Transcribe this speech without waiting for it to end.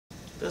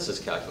This is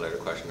calculator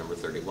question number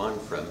 31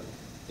 from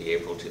the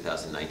April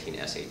 2019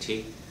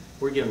 SAT.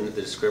 We're given the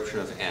description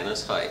of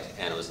Anna's height.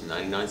 Anna was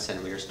 99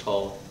 centimeters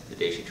tall the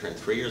day she turned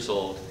 3 years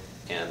old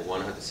and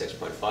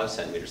 106.5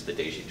 centimeters the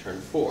day she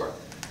turned 4.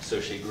 So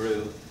she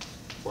grew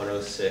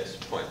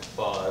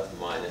 106.5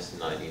 minus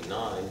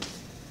 99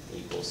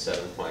 equals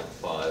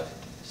 7.5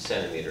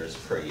 centimeters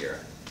per year.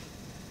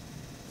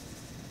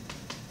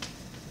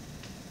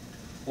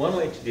 One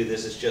way to do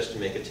this is just to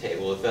make a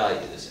table of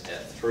values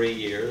at 3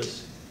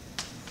 years,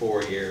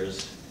 4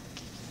 years,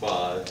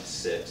 5,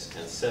 6,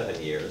 and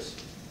 7 years.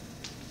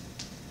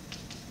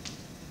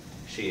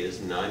 She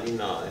is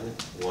 99,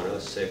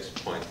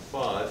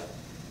 106.5,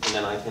 and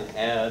then I can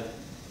add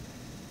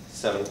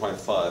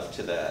 7.5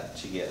 to that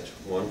to get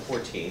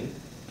 114,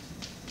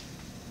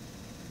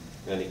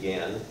 and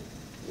again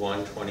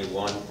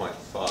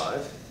 121.5,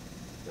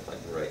 if I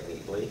can write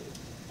neatly,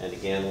 and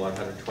again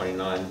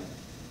 129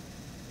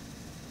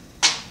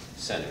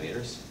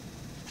 centimeters.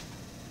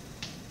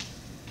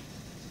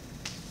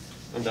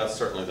 And that's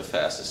certainly the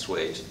fastest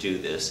way to do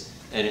this,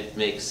 and it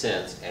makes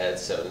sense, add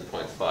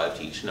 7.5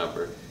 to each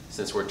number,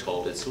 since we're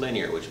told it's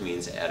linear, which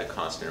means add a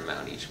constant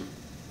amount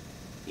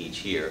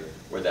each year,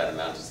 where that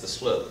amount is the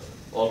slope.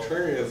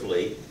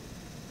 Alternatively,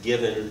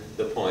 given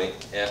the point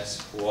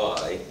x,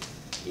 y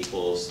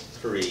equals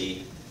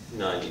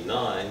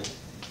 399,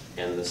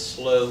 and the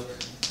slope,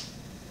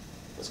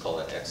 let's call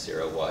it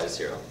x0,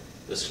 y0,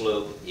 the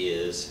slope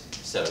is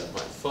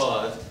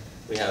 7.5,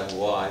 we have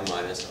y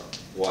minus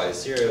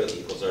y0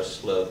 equals our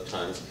slope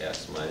times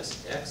x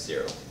minus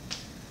x0.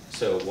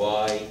 So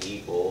y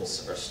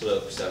equals our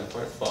slope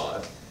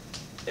 7.5,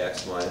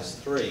 x minus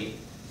 3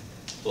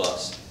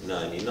 plus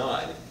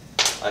 99.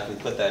 I can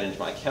put that into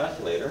my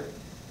calculator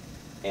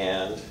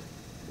and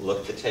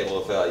look at the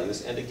table of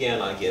values, and again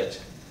I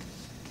get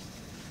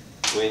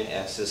when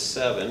x is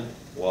 7,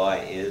 y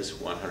is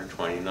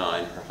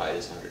 129, her height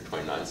is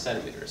 129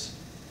 centimeters.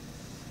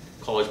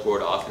 College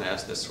Board often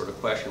asks this sort of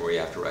question where you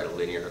have to write a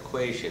linear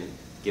equation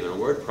given a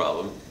word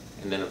problem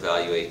and then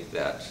evaluate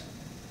that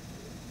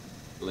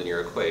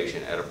linear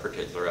equation at a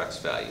particular x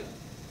value.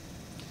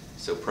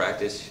 So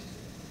practice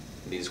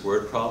these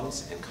word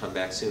problems and come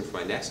back soon for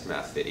my next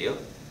math video.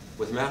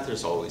 With math,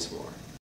 there's always more.